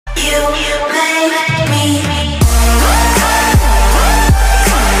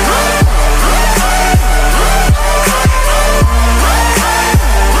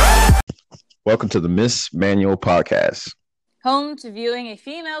Welcome to the Miss Manual Podcast. Home to viewing a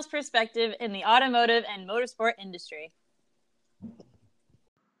female's perspective in the automotive and motorsport industry.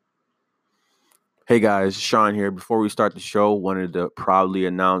 Hey guys, Sean here. Before we start the show, wanted to proudly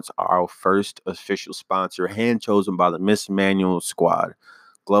announce our first official sponsor, hand chosen by the Miss Manual Squad,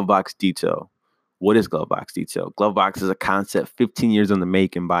 Glovebox Detail. What is Glovebox Detail? Glovebox is a concept 15 years in the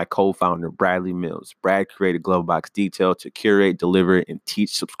making by co-founder Bradley Mills. Brad created Glovebox Detail to curate, deliver, and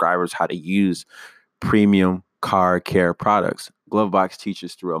teach subscribers how to use premium car care products. Glovebox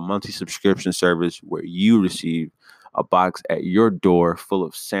teaches through a monthly subscription service where you receive a box at your door full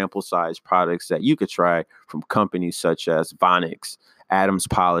of sample-sized products that you could try from companies such as Vonix, Adams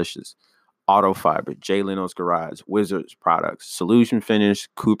Polishes, Auto Fiber, Jay Leno's Garage, Wizards Products, Solution Finish,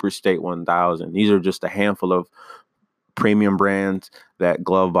 Cooper State 1000. These are just a handful of premium brands that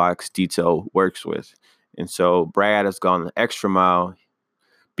Glovebox Detail works with. And so Brad has gone the extra mile.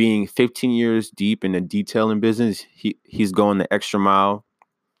 Being 15 years deep in the detailing business, he's going the extra mile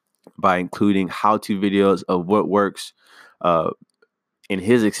by including how-to videos of what works in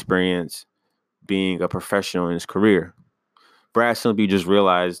his experience being a professional in his career. Brad simply just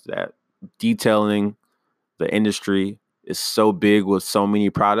realized that detailing the industry is so big with so many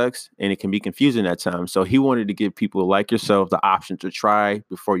products and it can be confusing at times. So he wanted to give people like yourself the option to try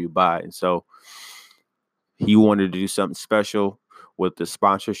before you buy. And so he wanted to do something special with the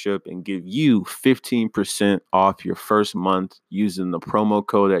sponsorship and give you 15% off your first month using the promo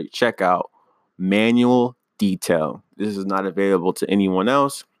code at checkout, Manual Detail. This is not available to anyone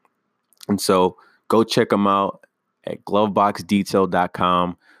else. And so go check them out at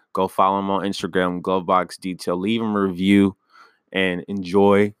gloveboxdetail.com. Go follow them on Instagram, Glovebox Detail. Leave them a review and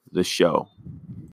enjoy the show.